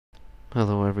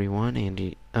Hello everyone,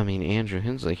 Andrew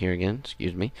Hensley here again,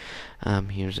 excuse me.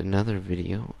 Here's another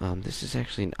video. This is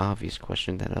actually an obvious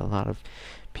question that a lot of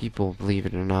people, believe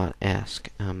it or not, ask.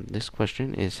 This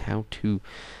question is how to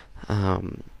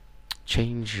um,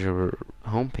 change your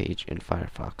homepage in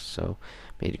Firefox. So,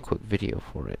 made a quick video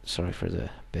for it. Sorry for the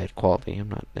bad quality. I'm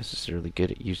not necessarily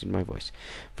good at using my voice.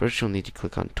 First, you'll need to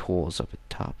click on Tools up at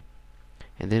the top,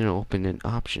 and then it'll open an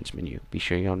Options menu. Be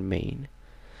sure you're on Main.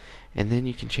 And then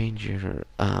you can change your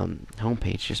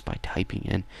homepage just by typing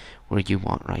in where you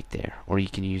want right there. Or you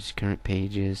can use current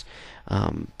pages,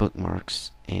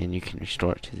 bookmarks, and you can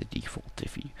restore it to the default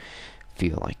if you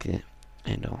feel like it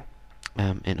and all.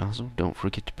 And also, don't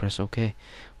forget to press OK.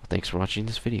 Well, thanks for watching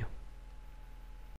this video.